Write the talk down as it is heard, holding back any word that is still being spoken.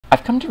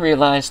I've come to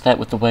realize that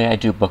with the way I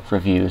do book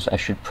reviews, I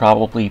should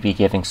probably be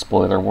giving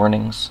spoiler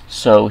warnings.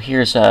 So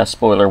here's a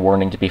spoiler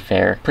warning to be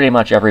fair. Pretty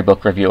much every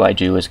book review I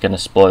do is going to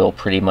spoil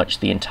pretty much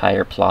the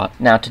entire plot.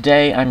 Now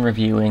today I'm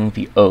reviewing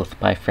The Oath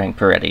by Frank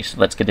Peretti, so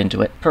let's get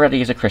into it.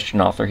 Peretti is a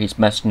Christian author. He's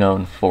best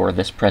known for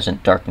This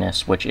Present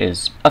Darkness, which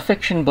is a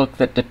fiction book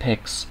that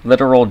depicts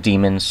literal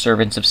demons,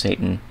 servants of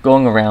Satan,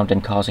 going around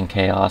and causing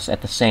chaos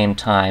at the same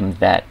time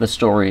that the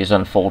story is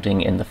unfolding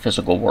in the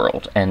physical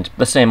world. And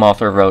the same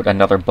author wrote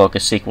another book, a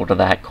sequel to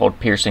that, called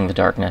Piercing the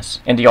Darkness.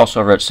 And he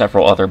also wrote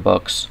several other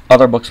books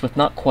with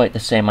not quite the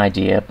same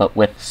idea, but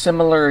with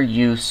similar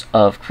use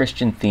of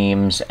Christian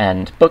themes,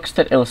 and books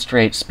that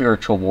illustrate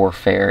spiritual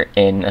warfare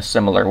in a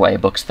similar way,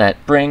 books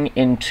that bring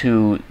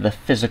into the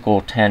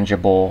physical,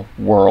 tangible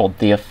world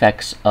the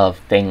effects of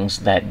things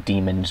that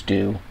demons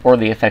do, or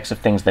the effects of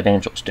things that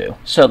angels do.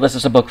 So this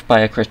is a book by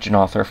a Christian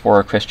author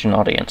for a Christian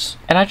audience.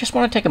 And I just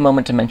want to take a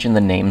moment to mention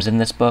the names in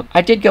this book.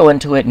 I did go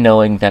into it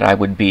knowing that I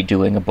would be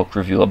doing a book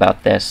review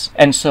about this,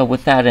 and so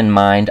with that in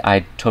mind,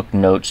 I took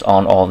notes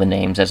on all the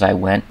names as I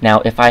went.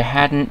 Now, if I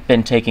hadn't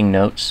been taking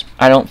notes,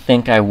 I don't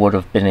think I would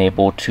have been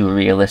able to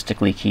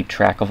realistically keep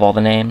track of all the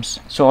names.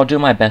 So I'll do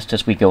my best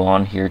as we go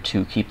on here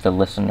to keep the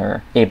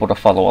listener able to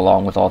follow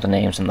along with all the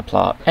names and the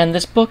plot. And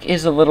this book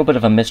is a little bit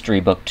of a mystery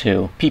book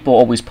too. People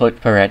always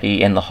put Peretti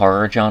in the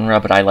horror genre,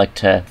 but I like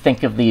to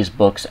think of these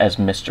books as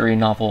mystery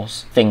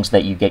novels. Things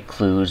that you get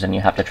clues and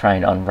you have to try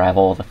and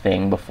unravel the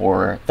thing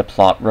before the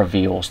plot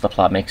reveals. The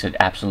plot makes it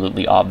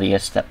absolutely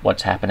obvious that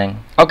what's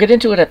happening. I'll get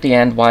into it at the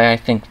end why I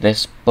think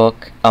this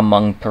book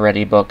among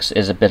Peretti books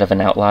is a bit of an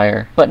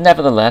outlier, but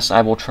nevertheless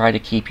I will try to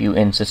keep you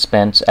in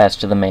suspense as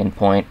to the main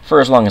point for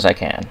as long as I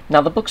can.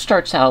 Now the book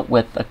starts out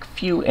with a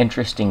few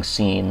interesting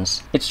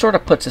scenes. It sort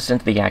of puts us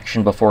into the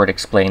action before it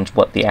explains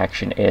what the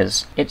action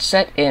is. It's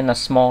set in a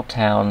small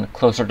town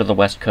closer to the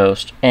west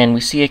coast, and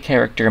we see a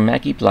character,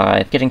 Maggie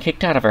Blythe, getting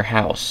kicked out of her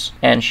house,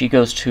 and she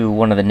goes to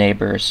one of the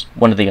neighbors,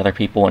 one of the other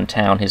people in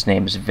town, his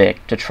name is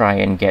Vic, to try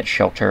and get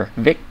shelter.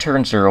 Vic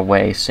turns her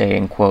away,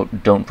 saying,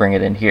 quote, "Don't bring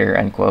it in here,"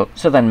 end quote.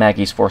 So then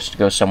Maggie's forced to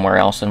go somewhere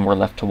else, and we're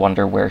left to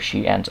wonder where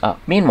she ends up.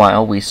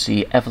 Meanwhile, we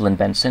see Evelyn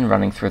Benson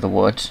running through the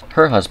woods.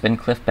 Her husband,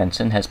 Cliff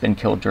Benson, has been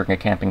killed during a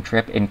camping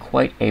trip in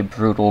quite a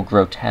brutal,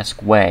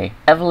 grotesque way.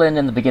 Evelyn,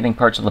 in the beginning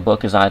parts of the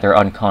book, is either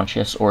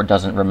unconscious or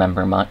doesn't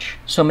remember much.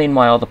 So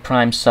meanwhile, the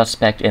prime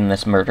suspect in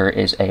this murder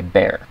is a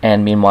bear.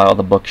 And meanwhile,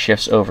 the book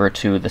shifts over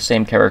to the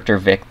same character,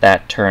 Vic,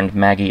 that turned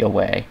Maggie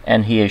away,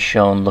 and he is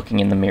shown looking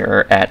in the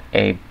mirror at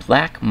a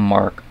black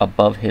mark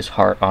above his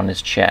heart on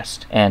his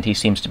chest, and he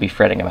seems to be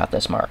fretting about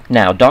this mark.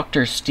 Now,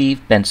 Dr.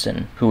 Steve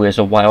Benson, who is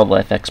a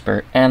wildlife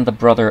expert and the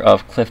brother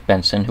of Cliff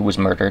Benson, who was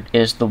murdered,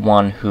 is the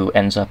one who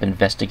ends up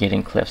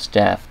investigating Cliff's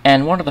death.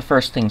 And one of the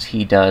first things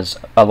he does,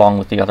 along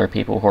with the other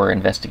people who are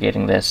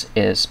investigating this,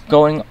 is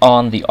going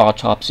on the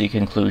autopsy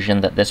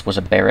conclusion that this was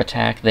a bear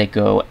attack. They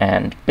go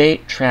and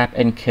bait, trap,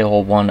 and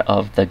kill one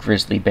of the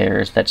grizzly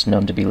bears that's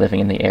known to be living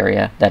in the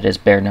area. That is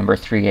bear number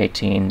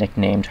 318,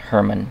 nicknamed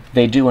Herman.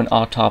 They do an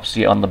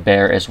autopsy on the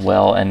bear as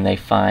well, and they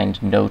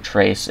find no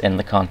trace in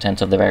the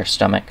contents of the bear's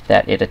stomach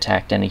that it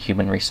attacked any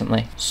human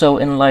recently. So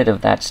in light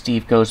of that,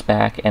 Steve goes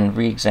back and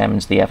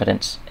re-examines the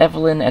evidence.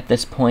 Evelyn at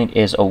this point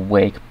is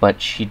awake,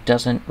 but she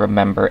doesn't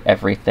remember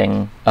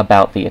everything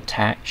about the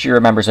attack. She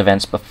remembers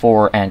events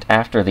before and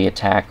after the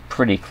attack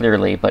pretty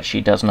clearly, but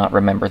she does not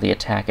remember the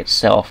attack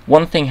itself.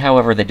 One thing,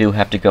 however, they do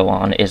have to go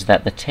on is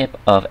that the tip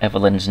of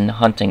Evelyn's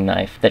hunting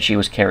knife that she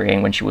was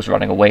carrying when she was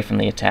running away from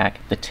the attack,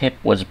 the tip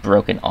was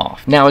broken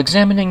off. Now,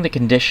 examining the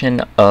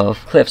condition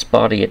of Cliff's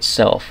body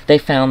itself, they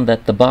found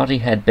that the body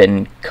had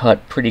been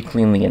cut pretty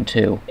cleanly in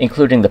two,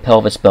 including the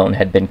pelvis bone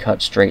had been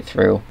cut straight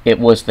through. It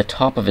was the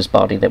top of his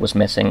body that was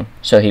missing,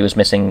 so he was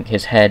missing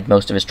his head,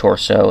 most of his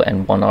torso,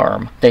 and one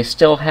arm. They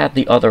still had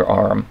the other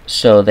arm,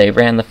 so they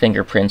ran the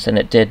fingerprints, and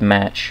it did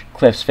match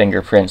Cliff's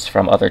fingerprints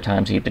from other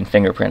times he'd been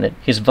fingerprinted.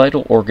 His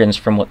vital organs,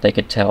 from what they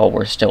could tell,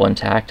 were still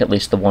intact, at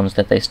least the ones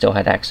that they still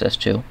had access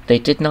to. They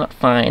did not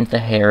find the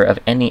hair of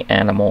any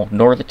animal,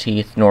 nor the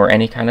teeth, nor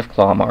any kind of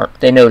claw mark.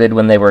 They noted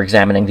when they were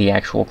examining the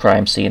actual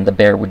crime scene, the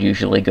bear would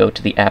usually go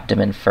to the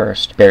abdomen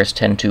first. Bears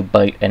tend to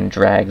bite and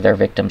drag their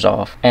victims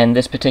off. And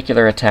this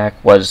particular attack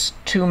was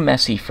too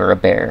messy for a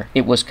bear.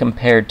 It was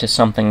compared to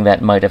something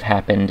that might have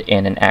happened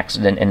in an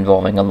accident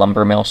involving a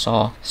lumber mill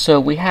saw.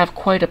 So we have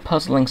quite a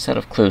puzzling set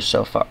of clues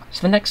so far.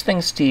 So the next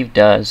thing Steve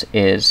does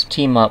is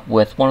team up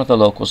with one of the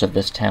locals of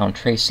this town,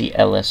 Tracy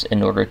Ellis,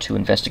 in order to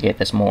investigate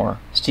this more.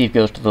 Steve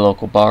goes to the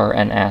local bar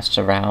and asks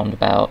around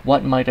about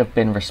what might have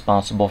been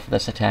responsible for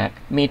this attack.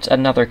 Meets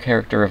another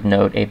character of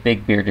note, a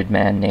big bearded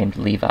man named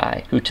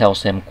Levi, who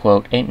tells him,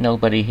 quote, "Ain't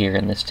nobody here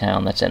in this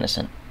town that's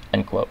innocent."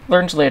 end quote.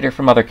 Learns later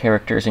from other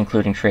characters,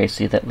 including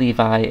Tracy, that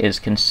Levi is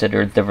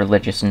considered the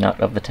religious nut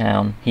of the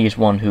town. He's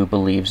one who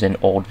believes in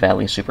Old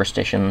Valley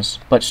superstitions,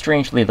 but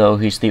strangely though,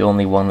 he's the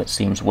only one that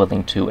seems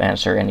willing to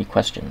answer any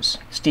questions.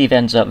 Steve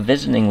ends up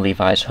visiting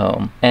Levi's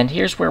home, and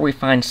here's where we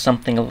find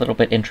something a little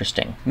bit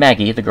interesting.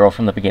 Maggie, the girl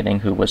from the beginning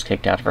who was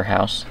kicked out of her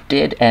house,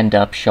 did end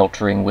up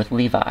sheltering with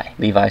Levi.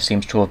 Levi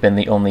seems to have been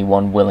the only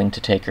one willing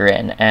to take her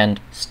in, and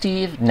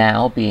Steve,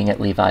 now being at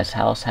Levi's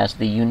house, has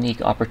the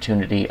unique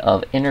opportunity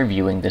of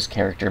interviewing this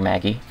character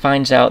Maggie.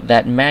 Finds out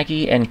that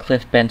Maggie and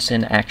Cliff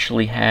Benson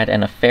actually had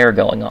an affair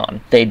going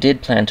on. They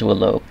did plan to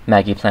elope.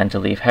 Maggie planned to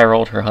leave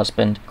Harold, her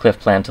husband. Cliff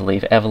planned to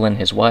leave Evelyn,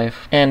 his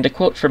wife. And a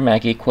quote from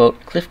Maggie,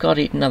 quote, "Cliff got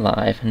eaten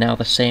alive, now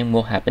the same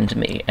will happen to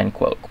me," end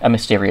quote. A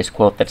mysterious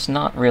quote that's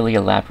not really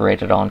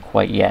elaborated on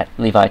quite yet.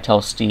 Levi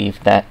tells Steve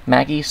that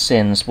Maggie's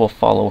sins will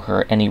follow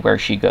her anywhere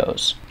she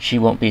goes. She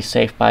won't be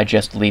safe by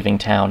just leaving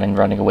town and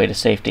running away to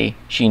safety.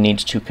 She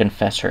needs to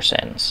confess her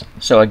sins.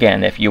 So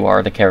again, if you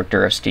are the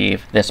character of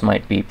Steve, this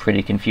might be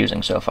pretty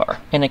confusing so far.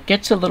 And it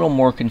gets a little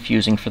more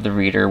confusing for the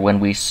reader when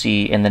we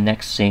see in the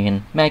next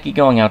scene Maggie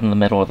going out in the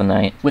middle of the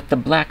night with the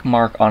black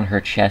mark on her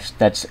chest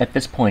that's, at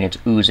this point, it's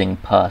oozing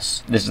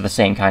pus. This is the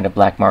same kind of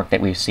black mark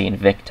that we've seen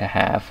Vic to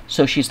have.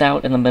 So she's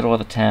out in the middle of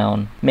the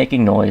town,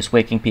 making noise,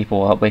 waking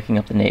people up, waking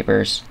up the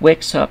neighbors,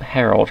 wakes up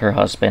Harold, her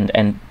husband,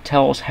 and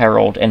tells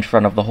Harold in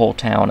front of the whole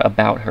town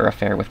about her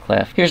affair with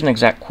Cliff. Here's an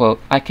exact quote,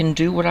 "I can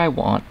do what I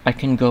want, I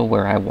can go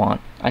where I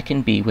want. I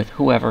can be with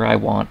whoever I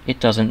want, it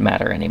doesn't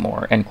matter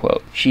anymore," end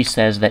quote. She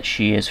says that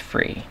she is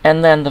free.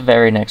 And then the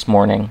very next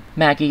morning,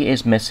 Maggie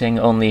is missing,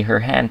 only her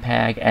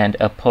handbag and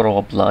a puddle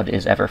of blood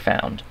is ever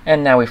found.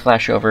 And now we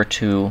flash over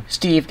to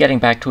Steve getting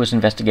back to his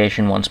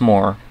investigation once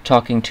more,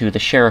 talking to the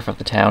sheriff of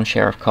the town,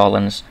 Sheriff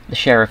Collins. The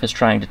sheriff is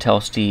trying to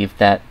tell Steve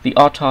that the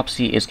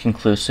autopsy is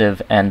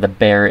conclusive and the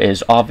bear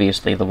is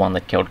obviously the one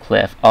that killed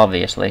Cliff,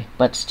 obviously.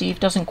 But Steve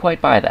doesn't quite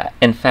buy that.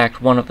 In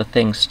fact, one of the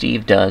things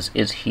Steve does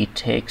is he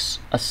takes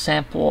a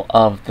sample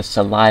of the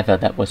saliva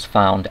that was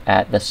found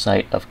at the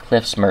site of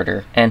Cliff's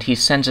murder, and he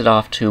sends it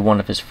off to one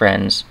of his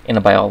friends in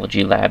a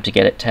biology lab to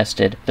get it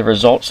tested. The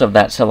results of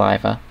that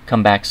saliva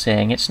come back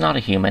saying it's not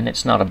a human,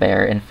 it's not a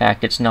bear, in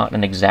fact it's not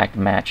an exact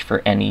match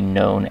for any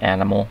known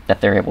animal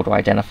that they're able to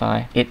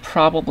identify. It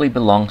probably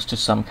belongs to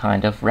some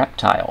kind of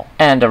reptile.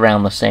 And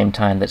around the same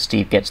time that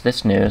Steve gets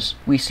this news,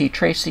 we see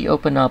Tracy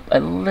open up a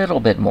little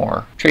bit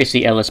more.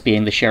 Tracy Ellis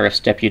being the sheriff's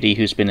deputy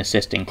who's been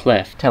assisting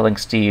Cliff, telling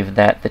Steve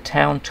that the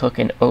town took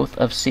an oath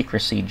of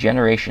secrecy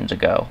generations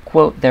ago.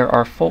 Quote, "There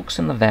are folks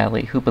in the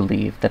valley who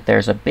believe that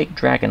there's a big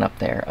dragon up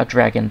there, a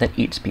dragon that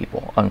eats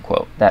people,"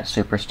 unquote. That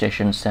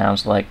superstition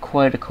sounds like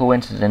quite a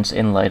coincidence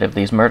in light of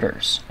these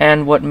murders.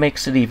 And what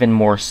makes it even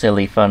more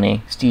silly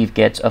funny, Steve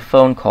gets a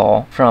phone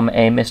call from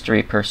a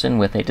mystery person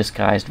with a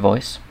disguised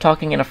voice,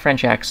 talking in a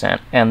French accent,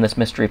 and this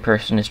mystery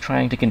person is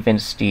trying to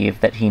convince Steve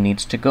that he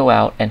needs to go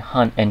out and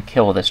hunt and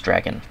kill this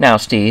dragon. Now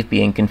Steve,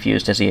 being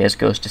confused as he is,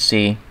 goes to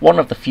see one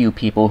of the few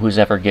people who's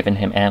ever given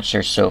him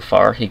answers so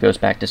far. He goes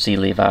back to see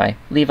Levi.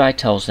 Levi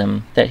tells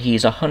him that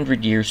he's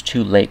 100 years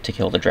too late to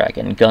kill the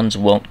dragon. Guns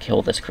won't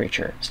kill this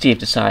creature. Steve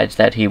decides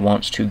that he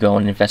wants to go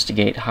and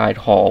investigate Hyde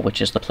Hall,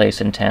 which is the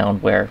place in town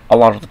where a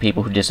lot of the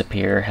people who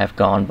disappear have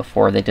gone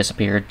before they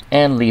disappeared,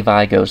 and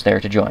Levi goes there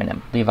to join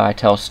him. Levi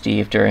tells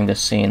Steve during this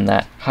scene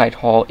that Hyde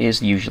Hall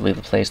is usually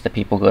the place that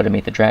people go to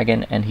meet the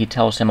dragon, and he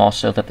tells him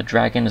also that the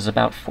dragon is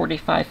about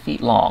 45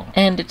 feet long.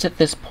 And it's at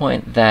this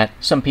point that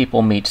some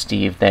people meet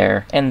Steve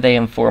there, and they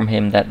inform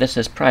him that this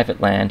is private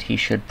land, he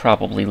should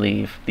probably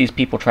leave. These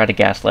people try to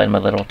gaslight him a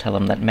little, tell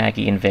him that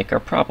Maggie and Vic are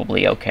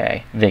probably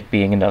okay. Vic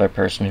being another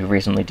person who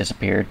recently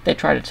disappeared. They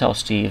try to tell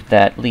Steve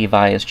that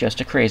Levi is just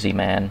a crazy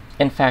man.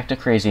 In fact, a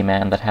crazy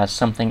man that has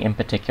something in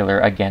particular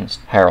against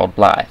Harold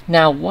Blythe.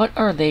 Now, what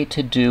are they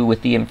to do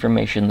with the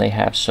information they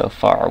have so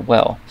far?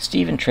 Well,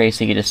 Steve and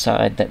Tracy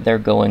decide that they're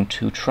going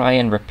to try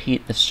and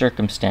repeat the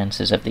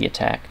circumstances of the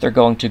attack. They're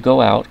going to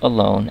go out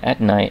alone at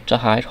night to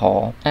Hyde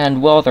Hall,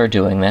 and while they're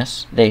doing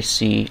this, they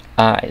see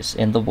eyes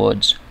in the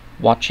woods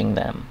watching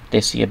them. They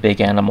see a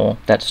big animal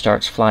that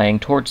starts flying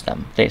towards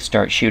them. They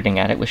start shooting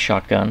at it with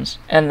shotguns,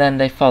 and then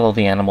they follow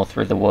the animal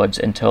through the woods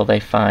until they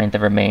find the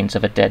remains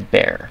of a dead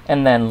bear.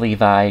 And then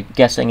Levi,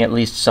 guessing at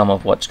least some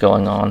of what's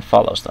going on,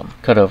 follows them.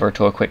 Cut over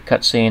to a quick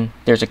cutscene.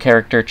 There's a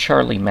character,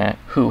 Charlie Mack,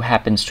 who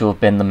happens to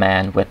have been the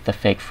man with the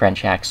fake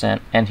French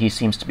accent, and he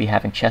seems to be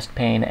having chest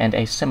pain and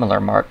a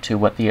similar mark to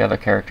what the other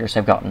characters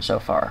have gotten so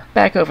far.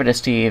 Back over to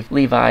Steve.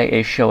 Levi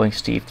is showing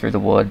Steve through the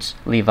woods.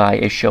 Levi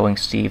is showing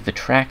Steve the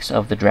tracks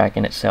of the dragon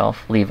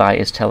itself. Levi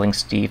is telling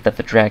Steve that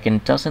the dragon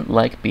doesn't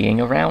like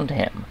being around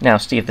him. Now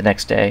Steve the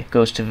next day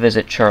goes to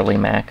visit Charlie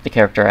Mack, the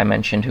character I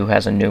mentioned who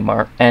has a new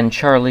mark, and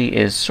Charlie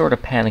is sort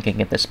of panicking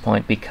at this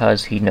point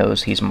because he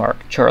knows he's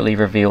marked. Charlie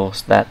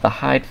reveals that the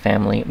Hyde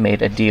family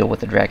made a deal with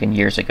the dragon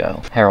years ago.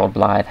 Phil, Harold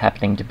Blythe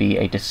happening to be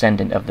a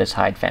descendant of this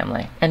Hyde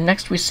family. And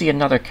next we see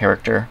another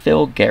character,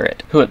 Phil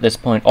Garrett, who at this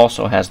point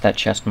also has that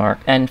chest mark,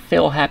 and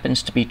Phil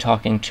happens to be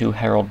talking to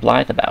Harold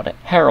Blythe about it.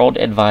 Harold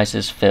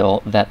advises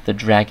Phil that the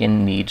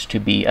dragon needs to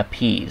be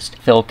appeased.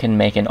 Phil can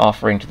make an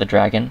offering to the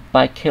dragon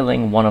by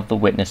killing one of the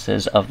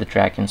witnesses of the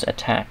dragon's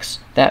attacks.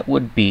 That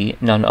would be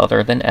none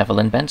other than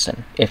Evelyn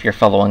Benson. If you're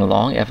following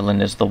along,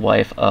 Evelyn is the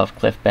wife of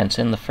Cliff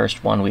Benson, the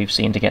first one we've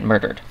seen to get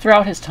murdered.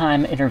 Throughout his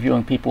time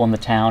interviewing people in the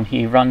town,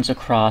 he runs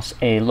across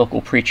a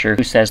local preacher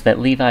who says that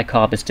Levi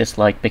Cobb is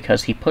disliked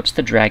because he puts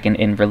the dragon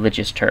in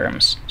religious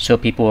terms. So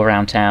people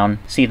around town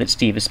see that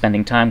Steve is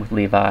spending time with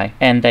Levi,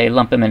 and they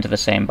lump him into the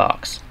same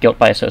box. Guilt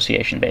by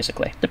association,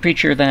 basically. The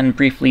preacher then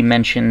briefly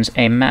mentions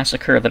a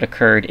massacre that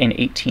occurred in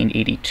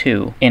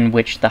 1882, in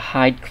which the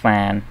Hyde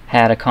clan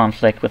had a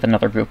conflict with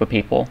another group of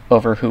people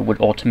over who would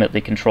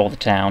ultimately control the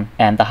town,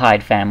 and the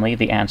Hyde family,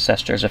 the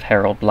ancestors of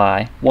Harold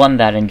Blythe, won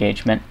that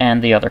engagement,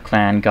 and the other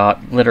clan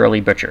got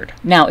literally butchered.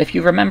 Now, if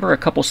you remember a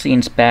couple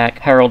scenes back,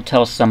 Harold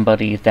tells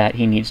somebody that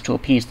he needs to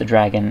appease the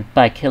dragon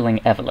by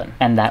killing Evelyn,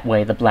 and that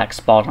way the black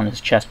spot on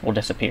his chest will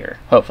disappear.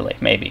 Hopefully,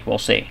 maybe, we'll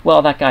see.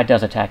 Well, that guy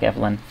does attack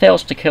Evelyn,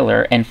 fails to kill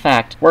her, in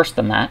fact, worse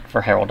than that,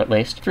 for Harold at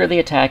least. Through the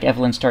attack,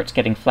 Evelyn starts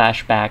getting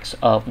flashbacks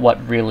of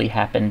what really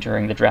happened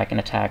during the dragon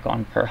attack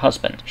on her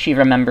husband. She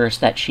remembers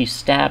that she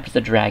stabbed the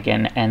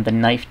dragon and the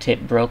knife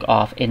tip broke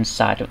off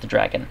inside of the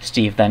dragon.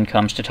 Steve then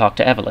comes to talk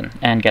to Evelyn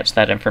and gets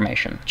that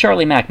information.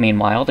 Charlie Mack,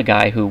 meanwhile, the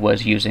guy who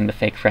was using the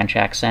fake French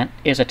accent,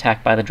 is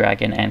attacked by the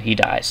dragon and he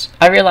dies.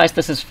 I realize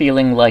this is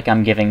feeling like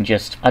I'm giving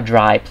just a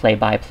dry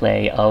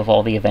play-by-play of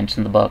all the events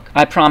in the book.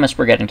 I promise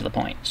we're getting to the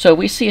point. So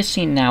we see a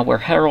scene now where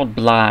Harold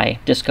Blythe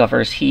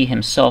discovers he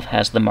himself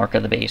has the mark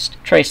of the beast.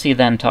 Tracy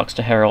then talks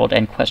to Harold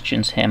and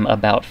questions him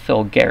about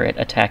Phil Garrett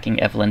attacking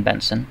Evelyn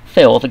Benson.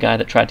 Phil, the guy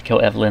that tried to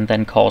kill Evelyn,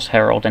 then calls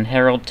Harold, and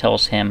Harold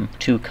tells him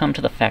to come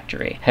to the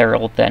factory.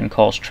 Harold then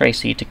calls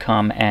Tracy to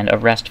come and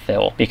arrest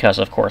Phil, because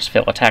of course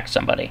Phil attacked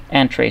somebody,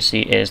 and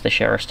Tracy is the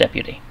sheriff's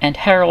deputy. And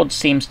Harold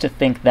seems to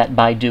think that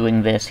by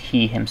doing this,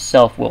 he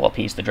himself will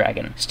appease the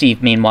dragon.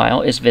 Steve,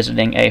 meanwhile, is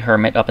visiting a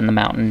hermit up in the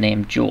mountain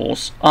named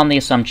Jules, on the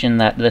assumption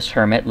that this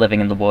hermit,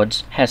 living in the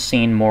woods, has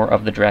seen more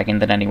of the dragon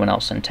than anyone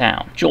else in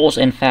town. Jules,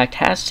 in fact,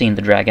 has seen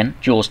the dragon.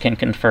 Jules can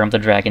confirm the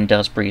dragon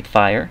does breathe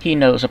fire. He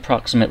knows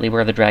approximately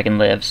where the dragon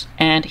lives,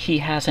 and he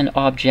has an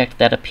object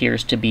that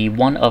appears to be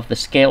one of the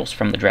scales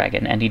from the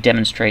dragon, and he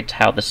demonstrates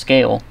how the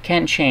scale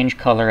can change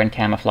color and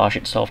camouflage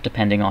itself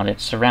depending on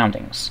its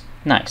surroundings.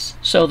 Nice.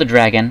 So the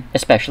dragon,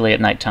 especially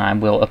at nighttime,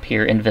 will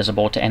appear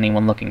invisible to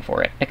anyone looking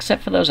for it,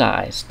 except for those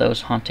eyes,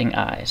 those haunting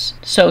eyes.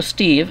 So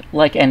Steve,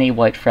 like any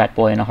white frat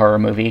boy in a horror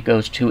movie,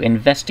 goes to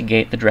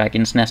investigate the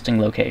dragon's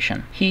nesting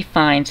location. He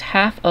finds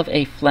half of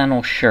a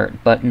flannel shirt,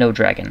 but no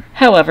dragon.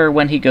 However,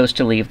 when he goes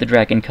to leave, the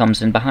dragon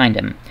comes in behind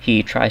him.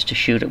 He tries to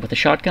shoot it with a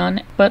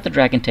shotgun, but the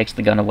dragon takes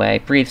the gun away,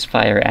 breathes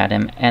fire at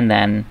him, and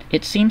then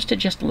it seems to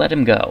just let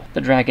him go.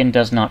 The dragon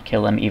does not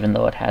kill him, even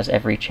though it has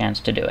every chance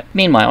to do it.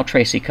 Meanwhile,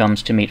 Tracy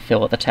comes to meet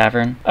Phil at the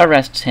tavern,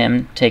 arrests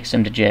him, takes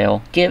him to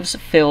jail, gives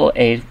Phil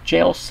a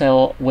jail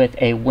cell with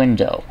a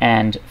window,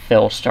 and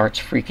Phil starts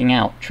freaking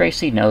out.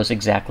 Tracy knows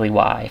exactly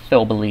why.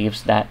 Phil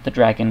believes that the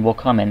dragon will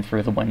come in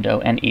through the window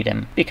and eat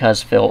him,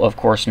 because Phil, of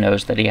course,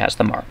 knows that he has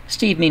the mark.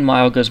 Steve,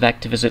 meanwhile, goes back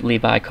to visit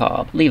Levi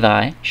Cobb.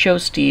 Levi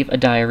shows Steve a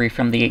diary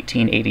from the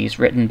 1880s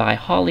written by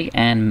Holly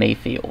Ann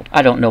Mayfield.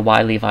 I don't know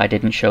why Levi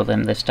didn't show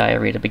them this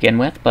diary to begin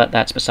with, but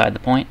that's beside the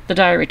point. The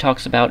diary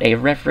talks about a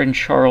Reverend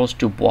Charles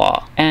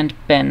Dubois and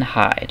Ben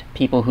Hyde,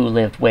 people who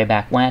lived way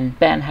back when.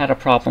 Ben had a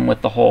problem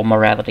with the whole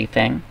morality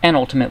thing, and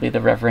ultimately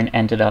the Reverend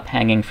ended up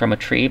hanging from a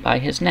tree by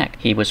his neck.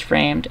 He was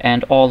framed,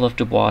 and all of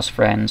Dubois'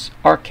 friends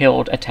are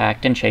killed,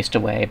 attacked, and chased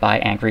away by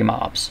angry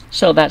mobs.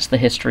 So that's the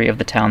history of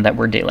the town that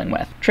we're dealing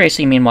with.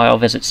 Tracy, meanwhile,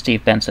 visits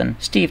Steve Benson.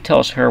 Steve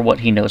tells her what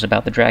he knows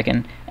about the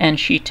dragon, and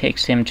she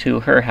takes him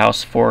to her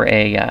house for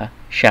a,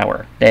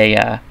 shower.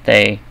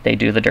 They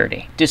do the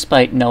dirty.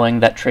 Despite knowing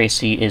that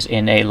Tracy is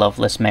in a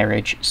loveless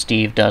marriage,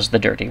 Steve does the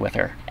dirty with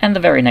her. And the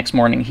very next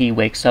morning he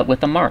wakes up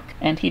with a mark,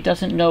 and he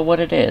doesn't know what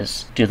it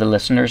is. Do the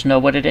listeners know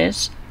what it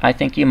is? I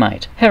think you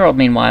might. Harold,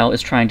 meanwhile,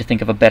 is trying to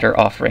think of a better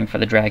offering for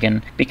the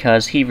dragon,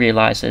 because he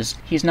realizes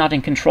he's not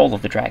in control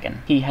of the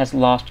dragon. He has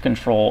lost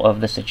control of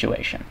the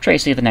situation.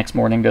 Tracy the next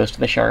morning goes to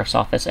the sheriff's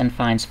office and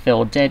finds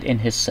Phil dead in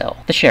his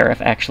cell. The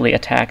sheriff actually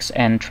attacks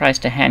and tries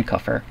to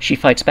handcuff her. She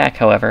fights back,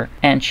 however,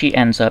 and she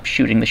ends up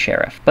shooting the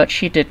sheriff. But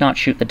she did not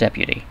shoot the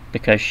deputy,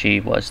 because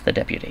she was the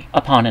deputy.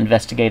 Upon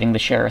investigating the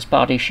sheriff's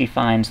body, she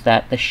finds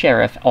that the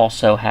sheriff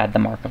also had the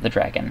mark of the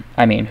dragon.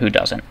 I mean, who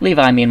doesn't?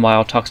 Levi,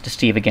 meanwhile, talks to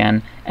Steve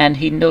again, and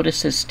he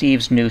notices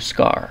Steve's new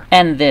scar.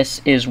 And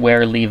this is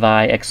where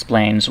Levi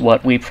explains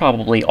what we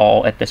probably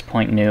all at this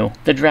point knew.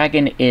 The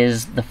dragon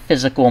is the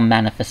physical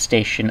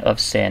manifestation of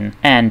sin.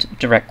 And,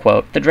 direct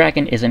quote, "The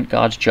dragon isn't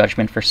God's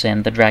judgment for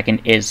sin, the dragon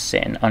is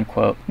sin,"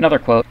 unquote. Another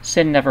quote,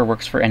 "Sin never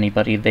works for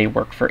anybody, they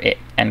work for it,"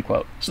 end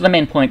quote. So the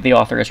main point the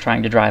author is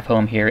trying to drive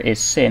home here is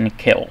sin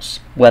kills.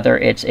 Whether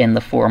it's in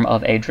the form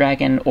of a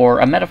dragon or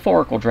a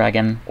metaphorical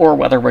dragon, or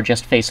whether we're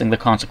just facing the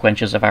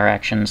consequences of our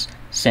actions,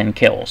 sin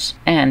kills.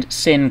 And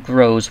sin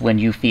grows when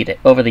you feed it.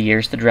 Over the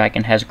years, the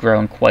dragon has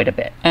grown quite a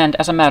bit. And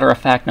as a matter of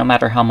fact, no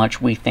matter how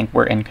much we think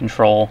we're in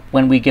control,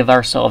 when we give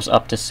ourselves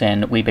up to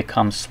sin, we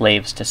become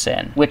slaves to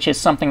sin, which is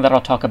something that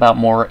I'll talk about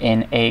more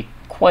in a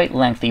quite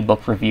lengthy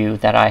book review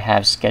that I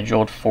have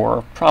scheduled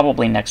for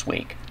probably next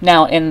week.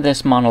 Now, in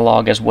this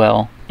monologue as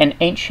well, an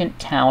ancient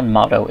town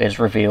motto is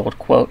revealed,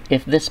 quote,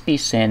 "If this be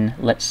sin,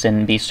 let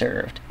sin be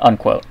served,"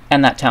 unquote.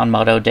 And that town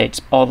motto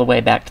dates all the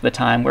way back to the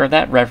time where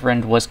that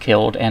reverend was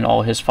killed and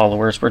all his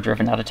followers were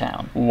driven out of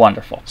town.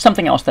 Wonderful.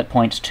 Something else that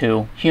points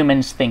to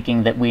humans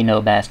thinking that we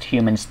know best,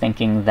 humans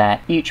thinking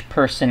that each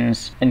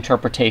person's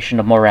interpretation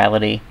of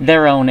morality,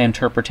 their own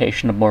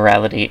interpretation of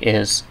morality,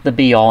 is the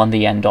be-all and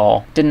the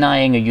end-all,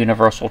 denying a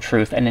universal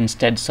truth and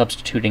instead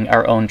substituting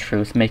our own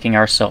truth, making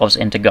ourselves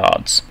into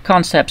gods.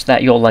 Concepts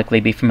that you'll likely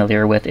be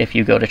familiar with if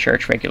you go to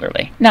church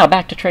regularly. Now,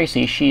 back to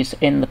Tracy. She's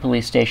in the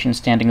police station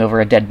standing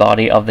over a dead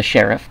body of the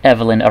sheriff.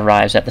 Evelyn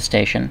arrives at the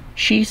station.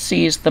 She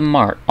sees the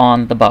mark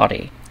on the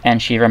body, and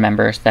she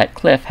remembers that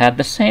Cliff had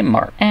the same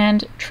mark,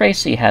 and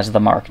Tracy has the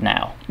mark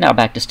now. Now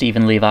back to Steve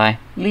and Levi.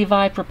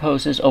 Levi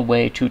proposes a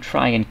way to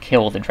try and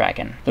kill the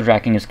dragon. The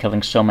dragon is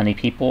killing so many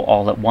people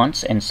all at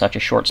once in such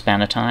a short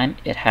span of time,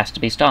 it has to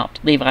be stopped.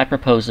 Levi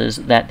proposes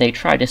that they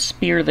try to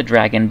spear the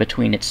dragon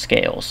between its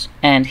scales,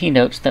 and he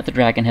notes that the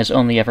dragon has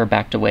only ever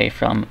backed away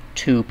from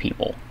 2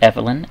 people,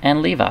 Evelyn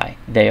and Levi.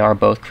 They are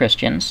both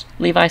Christians.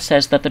 Levi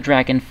says that the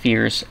dragon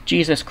fears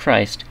Jesus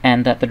Christ,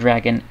 and that the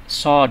dragon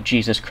saw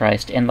Jesus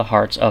Christ in the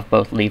hearts of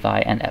both Levi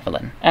and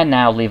Evelyn. And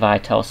now Levi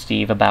tells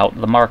Steve about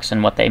the marks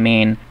and what they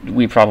mean.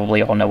 We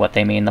probably all know what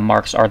they mean. The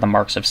marks are the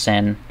marks of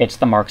sin. It's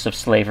the marks of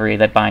slavery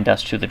that bind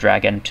us to the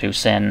dragon, to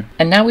sin.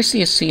 And now we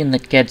see a scene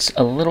that gets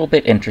a little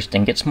bit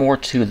interesting, gets more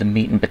to the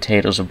meat and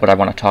potatoes of what I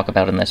want to talk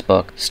about in this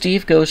book.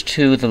 Steve goes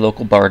to the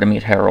local bar to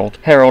meet Harold.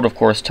 Harold, of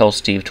course, tells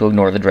Steve to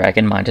ignore the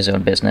dragon, mind his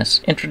own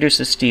business,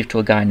 introduces Steve to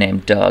a guy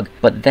named Doug,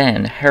 but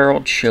then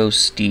Harold shows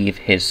Steve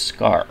his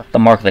scar, the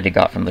mark that he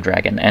got from the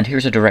dragon, and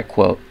here's a direct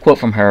quote. Quote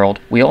from Harold,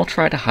 "We all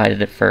try to hide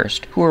it at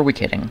first. Who are we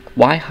kidding?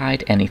 Why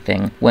hide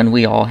anything when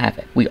we all have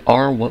it? We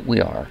are what we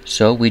are,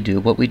 so we do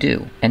what we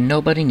do, and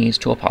nobody needs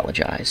to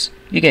apologize.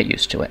 You get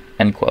used to it,"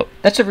 end quote.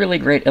 That's a really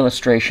great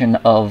illustration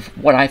of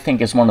what I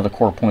think is one of the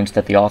core points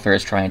that the author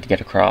is trying to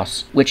get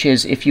across, which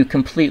is if you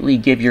completely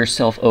give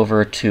yourself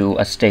over to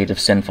a state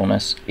of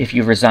sinfulness, if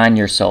you resign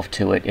yourself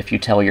to it, if you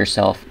tell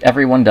yourself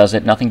everyone does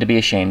it, nothing to be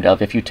ashamed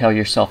of, if you tell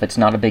yourself it's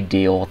not a big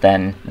deal,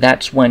 then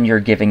that's when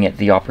you're giving it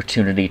the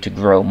opportunity to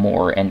grow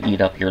more and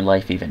eat up your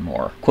life even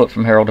more. Quote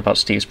from Harold about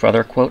Steve's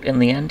brother, quote, "In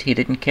the end, he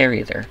didn't care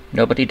either.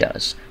 Nobody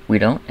does. We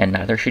don't, and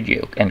neither should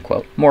you," end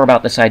quote. More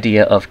about this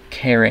idea of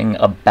caring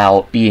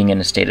about being in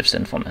a state of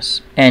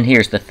sinfulness. And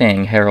here's the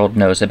thing, Harold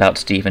knows about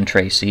Steve and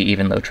Tracy,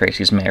 even though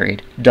Tracy's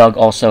married. Doug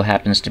also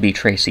happens to be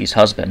Tracy's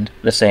husband,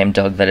 the same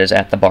Doug that is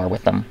at the bar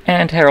with them.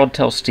 And Harold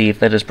tells Steve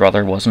that his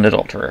brother was an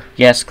adulterer.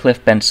 Yes,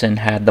 Cliff Benson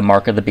had the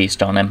mark of the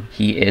beast on him.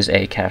 He is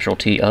a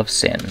casualty of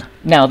sin.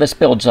 Now, this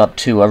builds up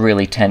to a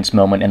really tense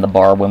moment in the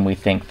bar when we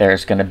think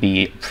there's going to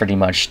be pretty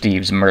much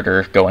Steve's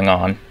murder going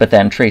on. But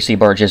then Tracy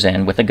barges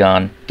in with a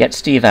gun, gets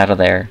Steve out of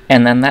there,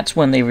 and then that's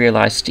when they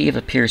realize Steve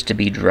appears to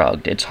be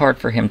drugged. It's hard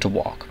for him to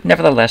walk.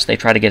 Nevertheless, they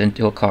try to get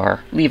into a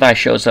car. Levi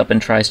shows up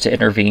and tries to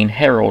intervene.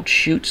 Harold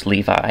shoots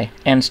Levi,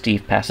 and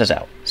Steve passes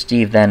out.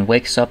 Steve then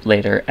wakes up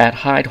later at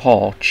Hyde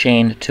Hall,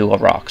 chained to a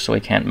rock, so he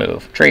can't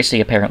move.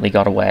 Tracy apparently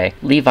got away.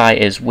 Levi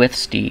is with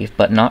Steve,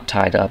 but not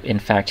tied up. In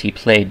fact, he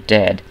played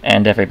dead,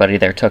 and everybody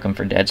there took him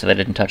for dead, so they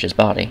didn't touch his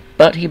body.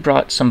 But he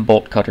brought some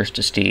bolt cutters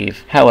to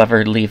Steve.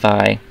 However,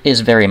 Levi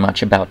is very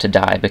much about to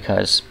die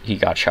because he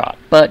got shot.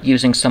 But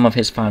using some of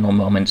his final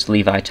moments,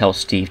 Levi tells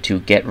Steve to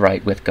get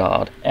right with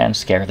God and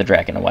scare the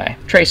dragon away.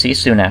 Tracy,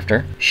 soon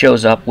after,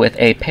 shows up with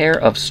a pair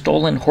of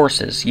stolen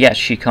horses. Yes,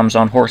 she comes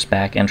on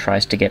horseback and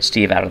tries to get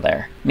Steve out of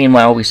there.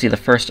 Meanwhile, we see the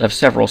first of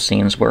several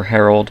scenes where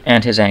Harold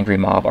and his angry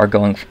mob are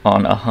going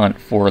on a hunt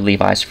for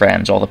Levi's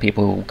friends, all the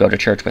people who go to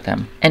church with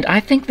him. And I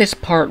think this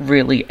part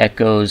really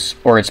echoes,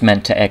 or it's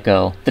meant to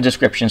echo, the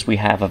descriptions we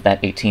have of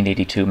that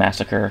 1882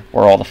 massacre,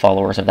 where all the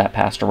followers of that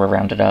pastor were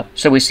rounded up.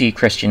 So we see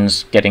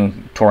Christians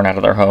getting torn out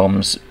of their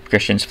homes,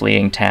 Christians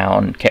fleeing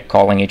town,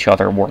 calling each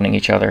other, warning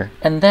each other.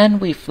 And then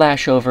we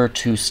flash over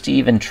to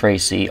Steve and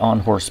Tracy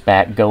on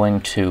horseback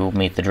going to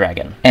meet the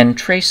dragon. And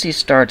Tracy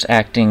starts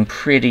acting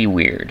pretty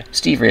weird.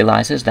 Steve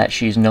realizes that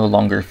she's no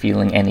longer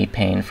feeling any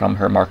pain from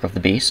her mark of the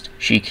beast.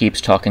 She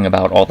keeps talking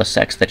about all the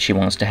sex that she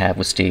wants to have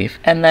with Steve.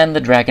 And then the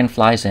dragon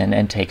flies in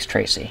and takes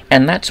Tracy.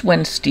 And that's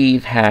when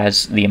Steve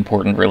has the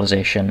important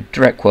realization,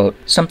 direct quote,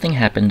 "Something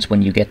happens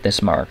when you get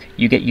this mark.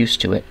 You get used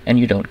to it, and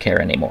you don't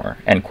care anymore,"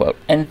 end quote.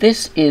 And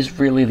this is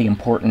really the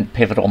important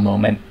pivotal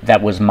moment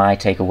that was my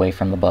takeaway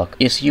from the book,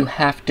 is you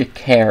have to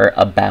care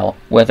about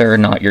whether or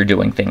not you're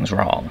doing things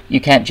wrong. You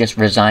can't just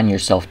resign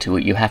yourself to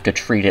it, you have to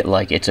treat it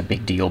like it's a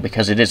big deal,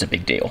 because it is a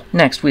big deal.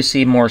 Next, we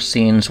see more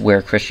scenes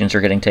where Christians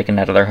are getting taken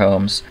out of their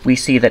homes. We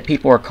see that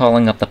people are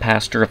calling up the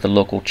pastor of the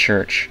local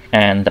church,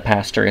 and the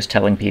pastor is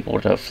telling people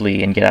to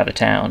flee and get out of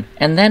town.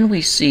 And then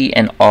we see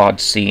an odd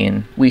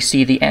scene. We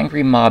see the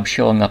angry mob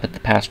showing up at the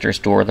pastor's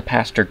door. The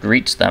pastor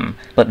greets them,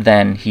 but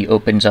then he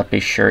opens up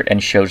his shirt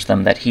and shows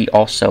them that he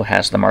also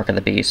has the mark of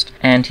the beast,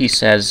 and he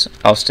says,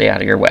 "I'll stay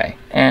out of your way."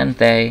 And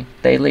they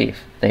leave.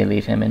 They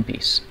leave him in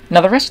peace. Now,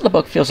 the rest of the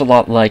book feels a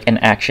lot like an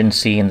action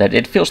scene that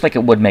it feels like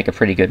it would make a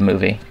pretty good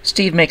movie.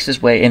 Steve makes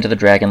his way into the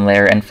dragon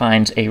lair and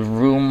finds a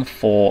room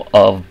full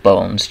of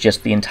bones.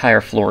 Just the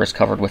entire floor is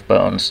covered with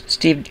bones.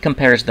 Steve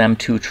compares them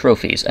to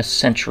trophies, a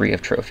century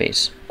of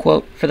trophies.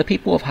 Quote, "For the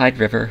people of Hyde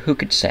River, who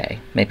could say,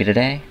 maybe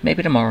today,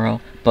 maybe tomorrow,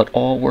 but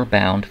all were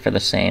bound for the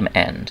same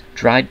end,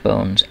 dried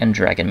bones and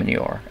dragon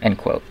manure," end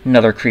quote.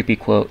 Another creepy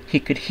quote, "He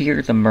could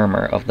hear the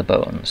murmur of the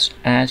bones.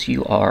 As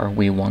you are,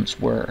 we once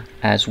were.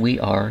 As we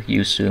are,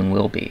 you soon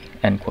will be,"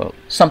 end quote.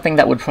 Something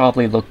that would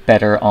probably look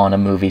better on a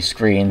movie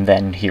screen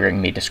than hearing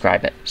me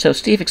describe it. So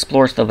Steve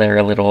explores the lair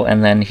a little,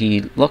 and then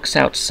he looks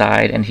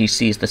outside and he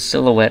sees the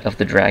silhouette of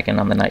the dragon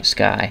on the night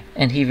sky,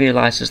 and he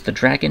realizes the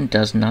dragon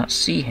does not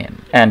see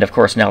him. And of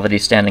course, now that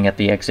he's standing at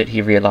the exit,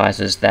 he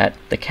realizes that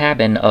the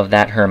cabin of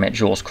that hermit,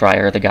 Jules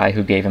Cryer, the guy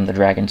who gave him the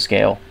dragon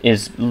scale,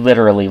 is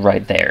literally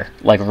right there,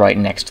 like right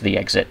next to the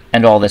exit.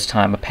 And all this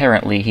time,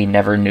 apparently, he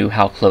never knew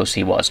how close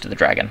he was to the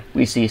dragon.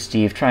 We see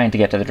Steve trying to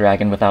get to the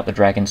dragon without the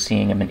dragon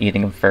seeing him and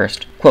eating him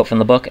first. Quote from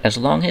the book, "As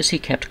long as he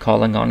kept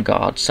calling on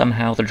God,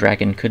 somehow the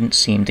dragon couldn't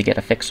seem to get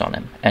a fix on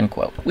him," end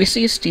quote. We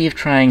see Steve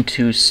trying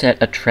to set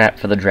a trap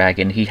for the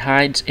dragon. He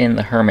hides in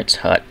the hermit's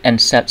hut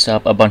and sets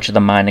up a bunch of the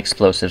mine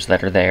explosives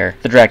that are there.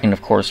 The dragon,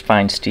 of course,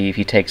 finds Steve.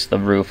 He takes the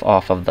roof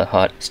off of the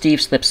hut.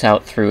 Steve slips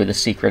out through the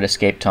secret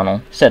escape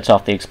tunnel, sets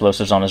off the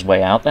explosives on his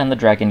way out, then the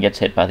dragon gets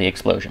hit by the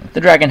explosion.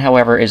 The dragon,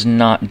 however, is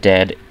not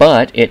dead,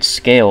 but its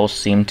scales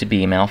seem to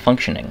be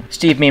malfunctioning.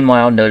 Steve,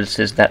 meanwhile,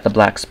 notices that the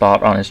black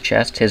spot on his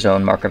chest, his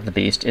own mark of the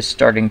beast, is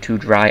starting to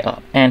dry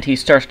up, and he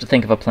starts to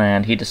think of a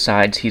plan. He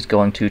decides he's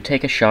going to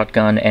take a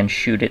shotgun and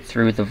shoot it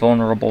through the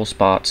vulnerable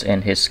spots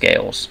in his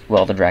scales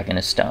while the dragon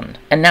is stunned.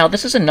 And now,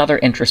 this is another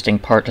interesting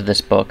part to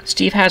this book.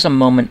 Steve has a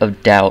moment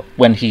of doubt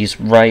when he's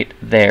right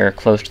there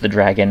close to the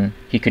dragon.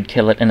 He could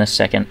kill it in a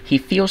second. He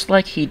feels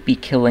like he'd be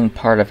killing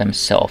part of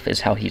himself,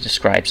 is how he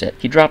describes it.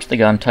 He drops the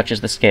gun,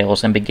 touches the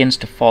scales, and begins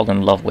to fall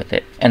in love with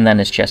it, and then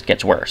his chest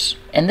gets worse.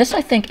 And this,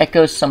 I think,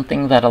 echoes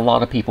something that a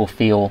lot of people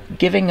feel.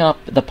 Giving up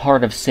the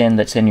part of sin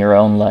that's in your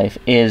own life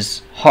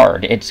is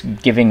hard. It's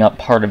giving up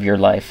part of your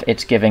life.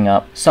 It's giving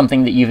up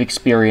something that you've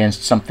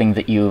experienced, something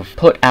that you've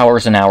put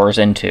hours and hours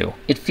into.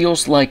 It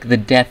feels like the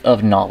death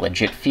of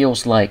knowledge. It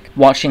feels like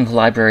watching the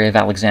Library of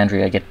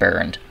Alexandria get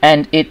burned.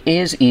 And it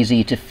is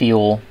easy to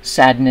feel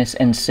sadness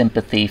and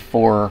sympathy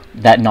for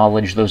that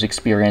knowledge, those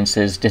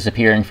experiences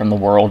disappearing from the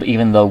world,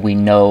 even though we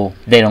know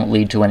they don't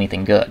lead to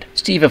anything good.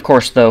 Steve, of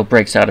course, though,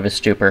 breaks out of his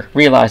stupor,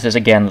 realizes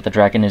again that the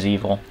dragon is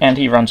evil, and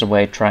he runs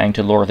away trying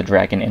to lure the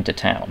dragon into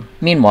town.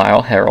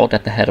 Meanwhile, Harold,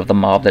 at the head of the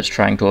mob that's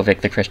trying to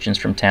evict the Christians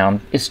from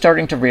town, is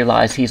starting to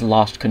realize he's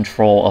lost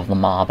control of the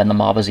mob, and the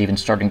mob is even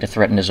starting to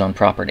threaten his own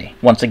property.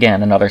 Once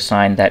again, another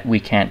sign that we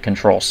can't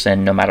control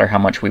sin no matter how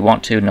much we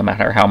want to, no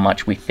matter how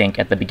much we think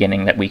at the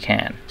beginning that we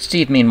can.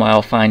 Steve,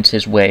 meanwhile, finds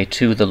his way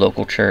to the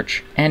local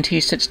church, and he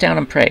sits down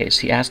and prays.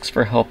 He asks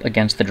for help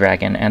against the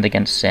dragon and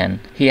against sin.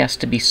 He asks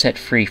to be set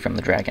free from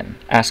the dragon,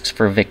 asks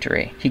for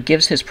victory. He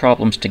gives his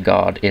problems to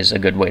God, is a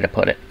good way to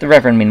put it. The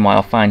Reverend,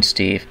 meanwhile, finds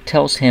Steve,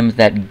 tells him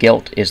that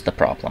guilt is the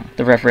problem.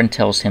 The Reverend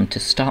tells him to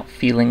stop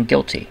feeling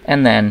guilty.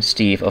 And then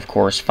Steve, of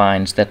course,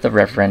 finds that the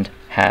Reverend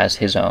has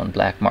his own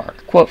black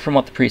mark. Quote from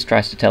what the priest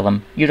tries to tell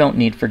him, "You don't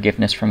need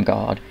forgiveness from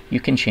God. You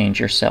can change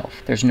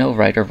yourself. There's no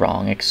right or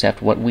wrong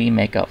except what we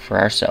make up for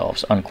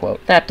ourselves,"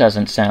 unquote. That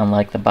doesn't sound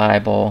like the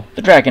Bible.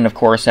 The dragon, of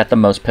course, at the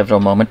most pivotal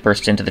moment,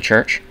 bursts into the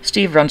church.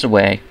 Steve runs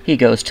away. He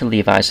goes to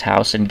Levi's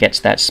house and gets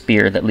that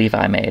spear that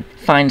Levi made,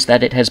 finds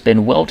that it has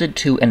been welded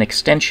to an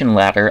extension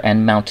ladder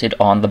and mounted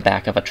on the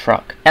back of a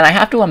truck. And I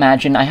have to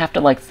imagine,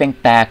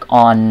 think back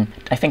on,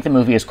 I think the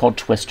movie is called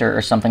Twister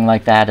or something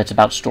like that. It's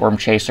about storm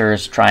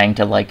chasers trying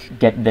to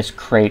get this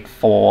crate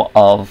full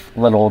of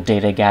little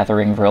data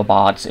gathering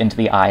robots into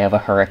the eye of a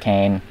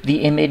hurricane. The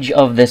image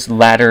of this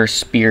ladder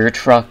spear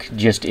truck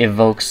just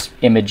evokes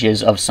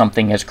images of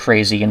something as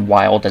crazy and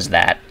wild as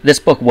that. This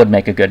book would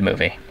make a good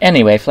movie.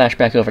 Anyway,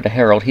 flashback over to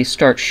Harold. He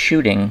starts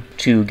shooting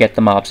to get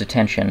the mob's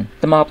attention.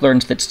 The mob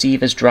learns that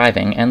Steve is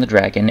driving and the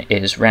dragon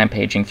is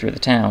rampaging through the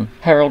town.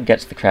 Harold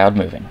gets the crowd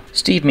moving.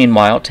 Steve,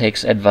 meanwhile,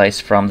 takes advice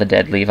from the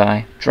dead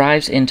Levi,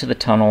 drives into the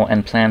tunnel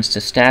and plans to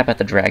stab at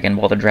the dragon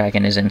while the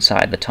dragon is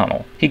inside the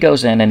tunnel. He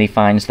goes in and he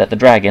finds that the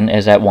dragon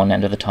is at one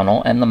end of the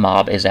tunnel and the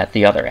mob is at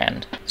the other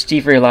end.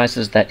 Steve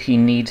realizes that he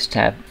needs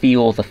to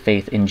feel the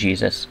faith in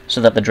Jesus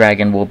so that the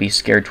dragon will be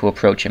scared to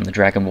approach him. The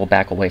dragon will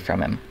back away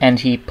from him. And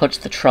he puts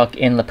the truck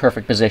in the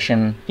perfect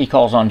position. He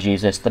calls on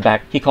Jesus. The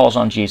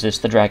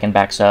dragon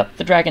backs up.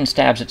 The dragon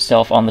stabs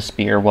itself on the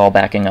spear while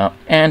backing up,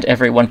 and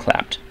everyone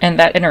clapped. And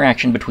that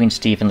interaction between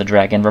Steve and the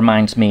dragon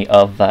reminds me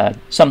of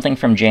something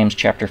from James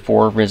chapter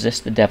 4,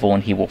 resist the devil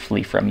and he will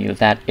flee from you.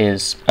 That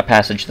is a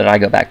passage that I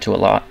go back to a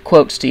lot.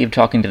 Quote Steve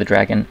talking to the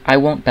dragon, I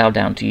won't bow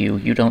down to you,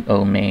 you don't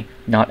own me,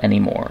 not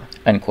anymore.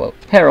 Unquote.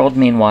 Harold,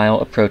 meanwhile,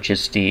 approaches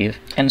Steve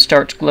and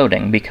starts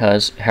gloating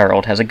because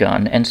Harold has a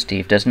gun and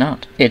Steve does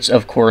not. It's,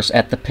 of course,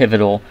 at the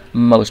pivotal,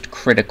 most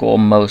critical,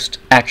 most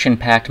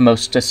action-packed,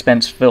 most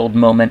suspense-filled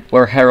moment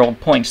where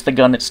Harold points the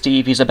gun at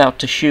Steve, he's about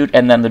to shoot,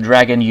 and then the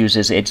dragon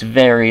uses its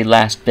very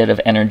last bit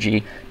of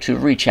energy to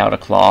reach out a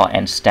claw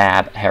and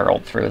stab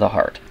Harold through the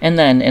heart. And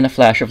then, in a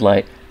flash of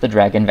light, the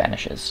dragon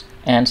vanishes,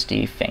 and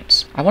Steve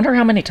faints. I wonder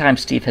how many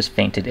times Steve has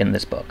fainted in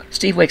this book.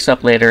 Steve wakes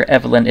up later,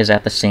 Evelyn is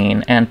at the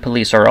scene, and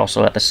police are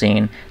also at the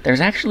scene.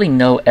 There's actually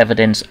no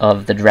evidence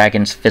of the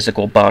dragon's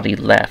physical body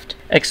left,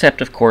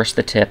 except, of course,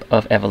 the tip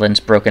of Evelyn's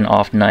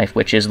broken-off knife,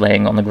 which is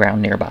laying on the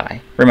ground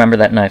nearby. Remember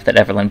that knife that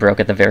Evelyn broke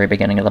at the very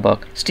beginning of the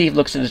book? Steve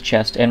looks at his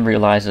chest and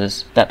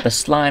realizes that the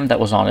slime that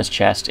was on his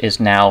chest is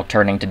now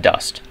turning to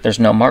dust. There's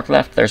no mark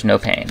left, there's no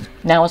pain.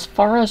 Now, as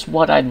far as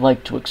what I'd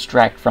like to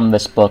extract from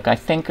this book, I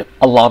think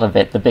a lot of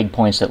it, the big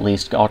points at least,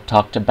 got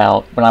talked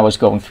about when I was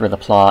going through the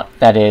plot.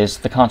 That is,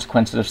 the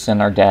consequences of sin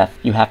are death.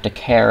 You have to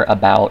care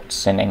about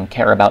sinning,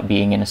 care about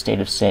being in a state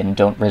of sin.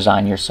 Don't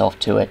resign yourself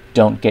to it.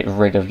 Don't get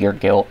rid of your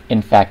guilt.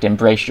 In fact,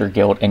 embrace your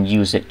guilt and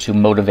use it to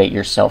motivate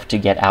yourself to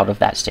get out of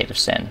that state of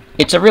sin.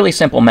 It's a really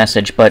simple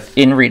message, but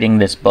in reading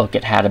this book,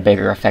 it had a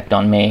bigger effect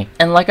on me.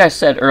 And like I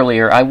said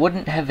earlier, I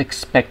wouldn't have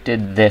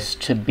expected this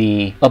to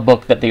be a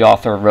book that the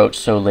author wrote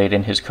so late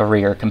in his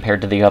career compared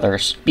to the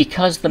others,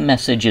 because the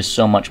message is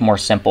so much more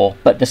simple,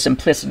 but the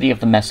simplicity of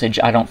the message,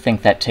 I don't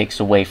think that takes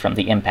away from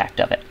the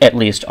impact of it, at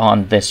least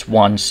on this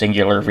one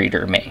singular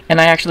reader, me. And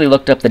I actually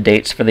looked up the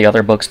dates for the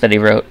other books that he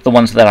wrote, the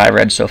ones that I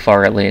read so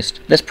far at least.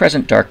 This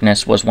Present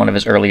Darkness was one of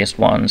his earliest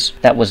ones.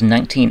 That was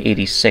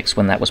 1986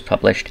 when that was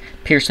published.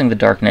 Piercing the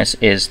Darkness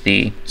is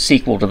the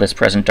sequel to This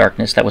Present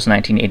Darkness. That was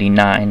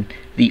 1989.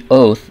 The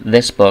Oath,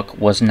 this book,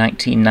 was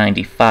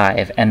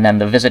 1995, and then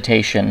The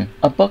Visitation,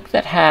 a book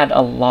that had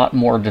a lot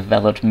more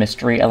developed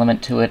mystery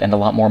element to it and a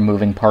lot more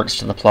moving parts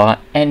to the plot,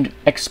 and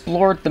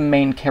explored the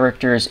main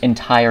character's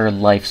entire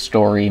life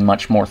story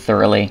much more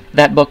thoroughly.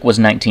 That book was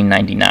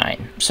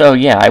 1999. So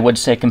yeah, I would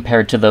say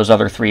compared to those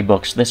other three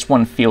books, this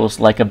one feels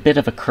like a bit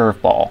of a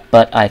curveball,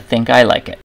 but I think I like it.